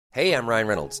Hey, I'm Ryan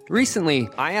Reynolds. Recently,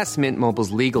 I asked Mint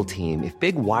Mobile's legal team if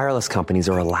big wireless companies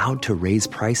are allowed to raise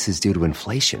prices due to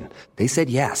inflation. They said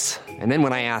yes. And then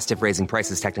when I asked if raising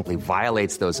prices technically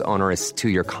violates those onerous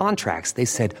two-year contracts, they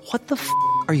said, "What the f***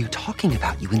 are you talking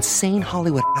about, you insane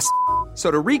Hollywood ass?" So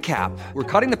to recap, we're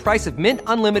cutting the price of Mint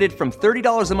Unlimited from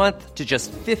 $30 a month to just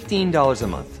 $15 a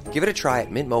month. Give it a try at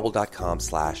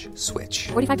mintmobile.com/switch.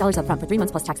 $45 up front for 3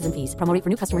 months plus taxes and fees. Promo rate for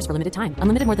new customers for limited time.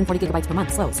 Unlimited more than 40 gigabytes per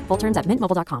month. Slows full terms at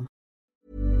mintmobile.com.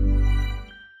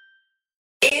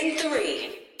 In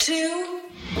 3, 2,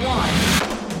 1.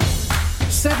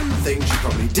 7 things you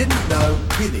probably didn't know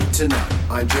you need to know.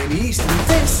 I'm Jamie East, and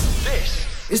this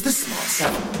is the Smart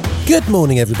 7. Good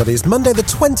morning, everybody. It's Monday the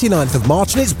 29th of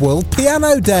March and it's World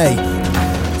Piano Day.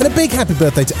 And a big happy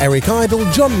birthday to Eric Idle,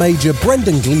 John Major,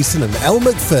 Brendan Gleeson and Elle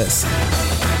Macpherson.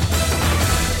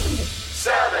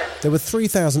 There were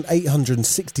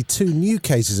 3,862 new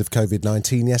cases of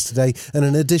COVID-19 yesterday and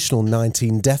an additional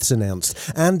 19 deaths announced.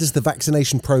 And as the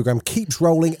vaccination programme keeps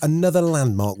rolling, another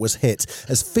landmark was hit,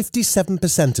 as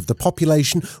 57% of the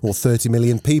population, or 30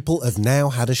 million people, have now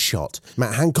had a shot.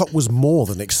 Matt Hancock was more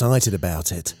than excited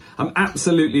about it. I'm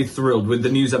absolutely thrilled with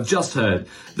the news I've just heard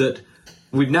that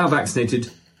we've now vaccinated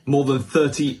more than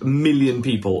 30 million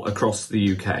people across the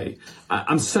UK.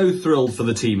 I'm so thrilled for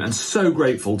the team and so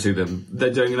grateful to them.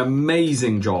 They're doing an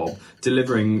amazing job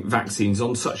delivering vaccines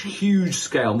on such huge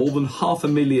scale, more than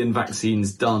 500,000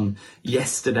 vaccines done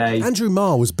yesterday. Andrew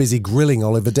Marr was busy grilling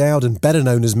Oliver Dowden, better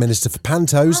known as Minister for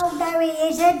Pantos. Oh, no, he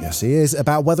isn't. Yes, he is,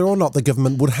 about whether or not the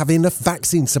government would have enough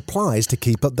vaccine supplies to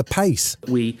keep up the pace.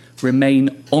 We remain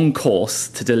on course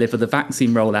to deliver the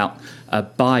vaccine rollout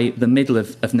by the middle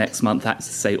of next month, that's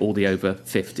to say all the over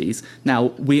 50s.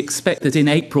 Now, we expect that in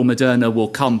April Moderna will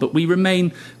come, but we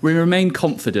remain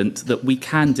confident that we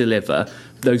can deliver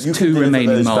those two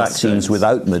remaining vaccines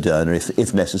without Moderna,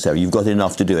 if necessary. You've got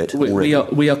enough to do it already. I'm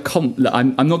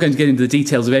not going to get into the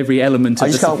details of every element of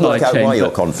the supply chain. I just can't work out why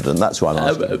you're confident. That's why I'm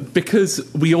asking. Because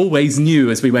we always knew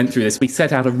as we went through this, we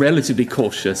set out a relatively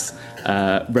cautious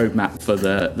roadmap for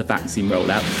the vaccine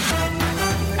rollout.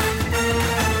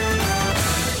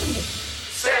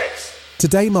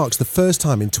 Today marks the first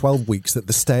time in 12 weeks that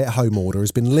the stay-at-home order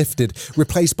has been lifted,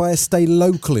 replaced by a stay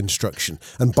local instruction,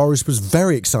 and Boris was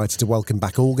very excited to welcome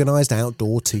back organised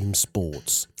outdoor team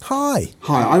sports. Hi,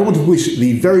 I want to wish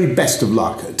the very best of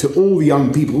luck to all the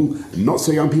young people, and not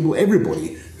so young people,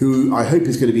 everybody, who I hope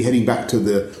is going to be heading back to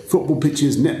the football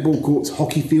pitches, netball courts,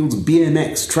 hockey fields,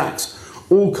 BMX tracks,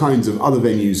 all kinds of other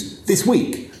venues this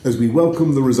week as we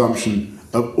welcome the resumption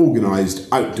of organised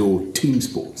outdoor team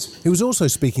sports. He was also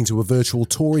speaking to a virtual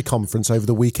Tory conference over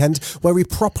the weekend where he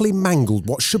properly mangled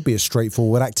what should be a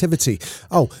straightforward activity.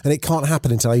 Oh, and it can't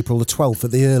happen until April the 12th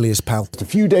at the earliest, pal. In a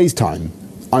few days' time,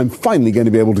 I'm finally going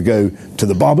to be able to go to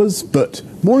the barbers, but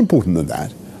more important than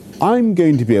that, I'm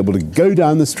going to be able to go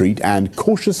down the street and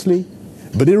cautiously,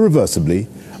 but irreversibly,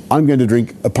 I'm going to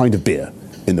drink a pint of beer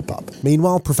in the pub.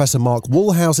 Meanwhile, Professor Mark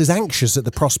Woolhouse is anxious at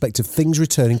the prospect of things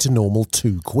returning to normal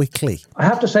too quickly. I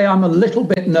have to say I'm a little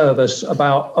bit nervous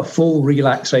about a full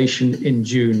relaxation in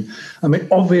June. I mean,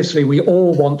 obviously, we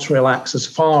all want to relax as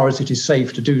far as it is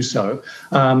safe to do so.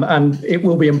 And it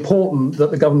will be important that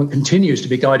the government continues to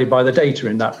be guided by the data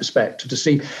in that respect to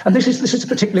see, and this is a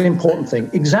particularly important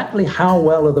thing, exactly how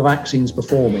well are the vaccines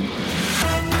performing.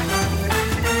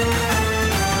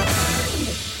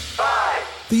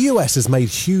 The US has made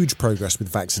huge progress with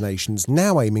vaccinations,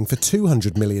 now aiming for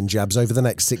 200 million jabs over the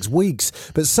next 6 weeks.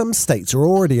 But some states are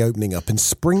already opening up and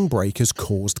spring break has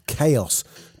caused chaos.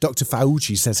 Dr.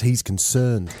 Fauci says he's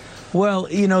concerned. Well,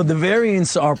 you know, the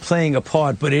variants are playing a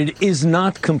part, but it is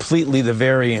not completely the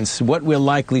variants. What we're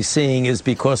likely seeing is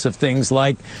because of things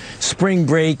like spring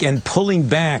break and pulling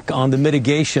back on the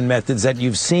mitigation methods that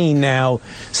you've seen now.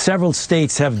 Several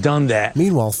states have done that.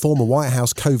 Meanwhile, former White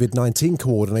House COVID-19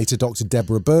 coordinator Dr.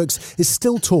 Deborah Birx is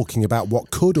still talking about what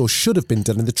could or should have been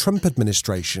done in the Trump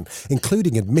administration,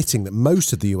 including admitting that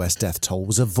most of the US death toll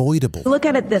was avoidable. Look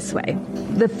at it this way.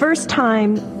 The first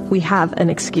time we have an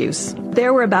excuse,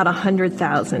 there were about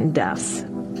 100,000 deaths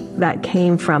that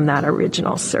came from that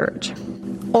original surge.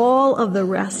 All of the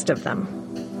rest of them,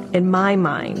 in my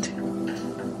mind,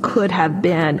 could have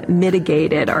been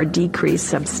mitigated or decreased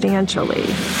substantially.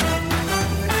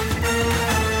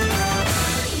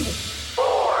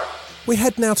 We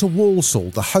head now to Walsall,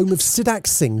 the home of Siddharth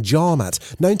Singh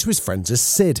Jarmat, known to his friends as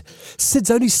Sid.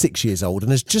 Sid's only 6 years old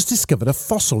and has just discovered a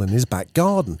fossil in his back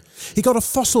garden. He got a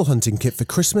fossil hunting kit for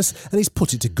Christmas and he's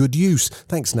put it to good use.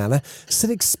 Thanks, Nana. Sid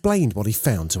explained what he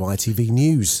found to ITV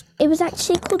News. It was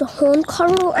actually called a horn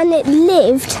coral and it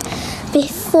lived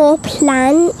before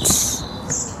plants.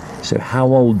 So how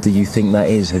old do you think that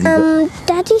is? Have you got...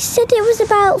 Daddy said it was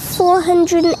about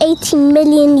 480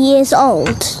 million years old.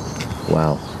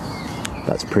 Wow,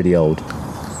 that's pretty old.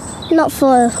 Not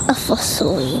for a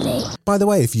fossil, really. By the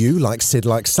way, if you, like Sid,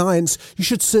 like science, you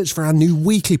should search for our new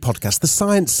weekly podcast, The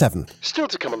Science 7. Still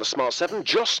to come on the Smart 7,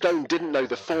 Joss Stone didn't know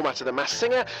the format of The Masked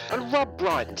Singer, and Rob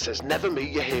Brydon says never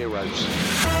meet your heroes.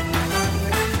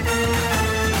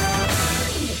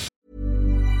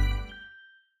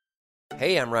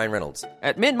 Hey, I'm Ryan Reynolds.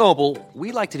 At Mint Mobile,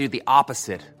 we like to do the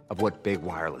opposite of what Big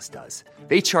Wireless does.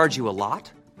 They charge you a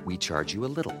lot, we charge you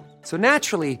a little. So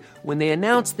naturally, when they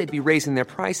announced they'd be raising their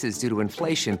prices due to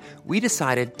inflation, we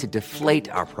decided to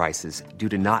deflate our prices due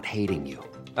to not hating you.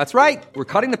 That's right. We're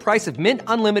cutting the price of Mint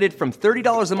Unlimited from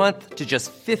 $30 a month to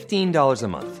just $15 a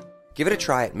month. Give it a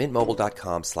try at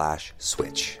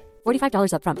mintmobile.com/switch.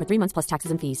 $45 up front for 3 months plus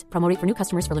taxes and fees. Promo rate for new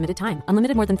customers for limited time.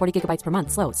 Unlimited more than 40 gigabytes per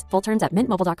month. Slows full terms at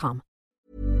mintmobile.com.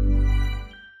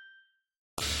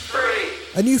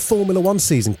 A new Formula One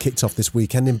season kicked off this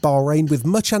weekend in Bahrain with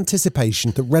much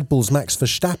anticipation that Red Bull's Max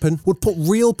Verstappen would put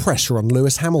real pressure on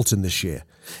Lewis Hamilton this year.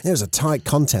 It was a tight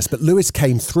contest, but Lewis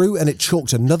came through and it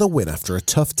chalked another win after a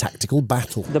tough tactical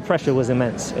battle. The pressure was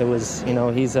immense. It was,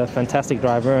 he's a fantastic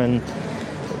driver and,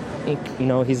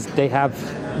 they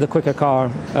have the quicker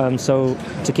car, so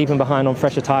to keep him behind on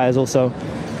fresher tyres also,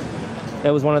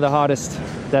 it was one of the hardest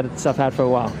that I've had for a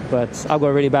while, but I've got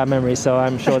a really bad memory, so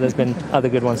I'm sure there's been other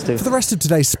good ones too. For the rest of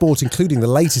today's sport, including the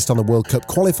latest on the World Cup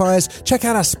qualifiers, check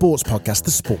out our sports podcast,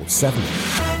 The Sports 7.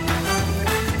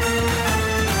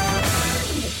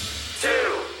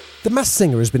 The Masked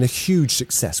Singer has been a huge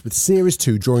success, with Series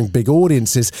 2 drawing big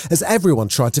audiences as everyone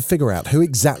tried to figure out who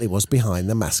exactly was behind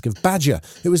the mask of Badger.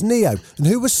 It was Neo, and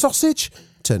who was Sausage?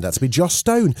 Turned out to be Joss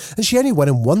Stone, and she only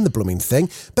went and won the blooming thing.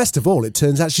 Best of all, it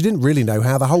turns out she didn't really know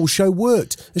how the whole show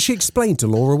worked, as she explained to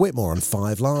Laura Whitmore on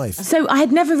 5 Live. So I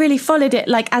had never really followed it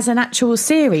as an actual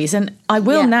series, and I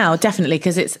will now, definitely,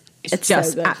 because it's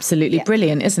just so absolutely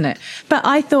brilliant, isn't it? But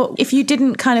I thought if you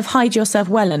didn't kind of hide yourself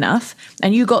well enough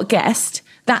and you got guessed,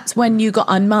 that's when you got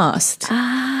unmasked.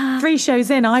 3 shows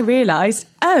in, I realised,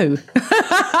 I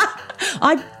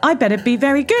better be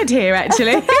very good here,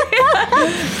 actually.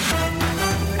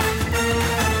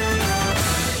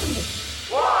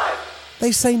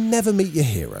 They say never meet your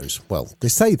heroes. Well, they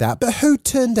say that, but who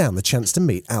turned down the chance to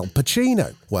meet Al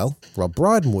Pacino? Well, Rob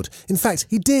Brydon would. In fact,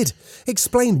 he did.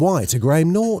 Explain why to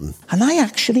Graham Norton. And I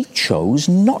actually chose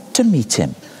not to meet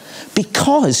him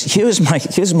because, here's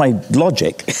my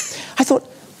logic. I thought,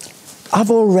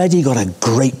 I've already got a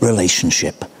great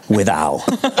relationship with Al.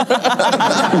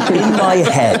 In my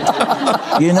head.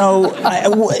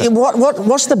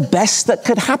 What's the best that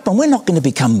could happen? We're not going to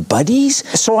become buddies.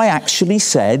 So I actually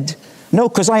said no,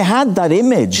 because I had that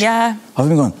image. Yeah. Of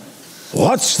him going,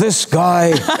 what's this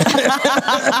guy?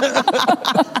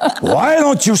 Why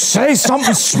don't you say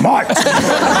something smart?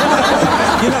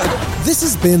 This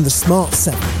has been The Smart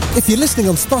 7. If you're listening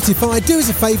on Spotify, do us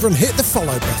a favour and hit the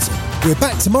follow button. We're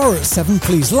back tomorrow at 7.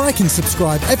 Please like and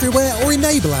subscribe everywhere or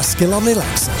enable our skill on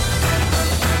Alexa.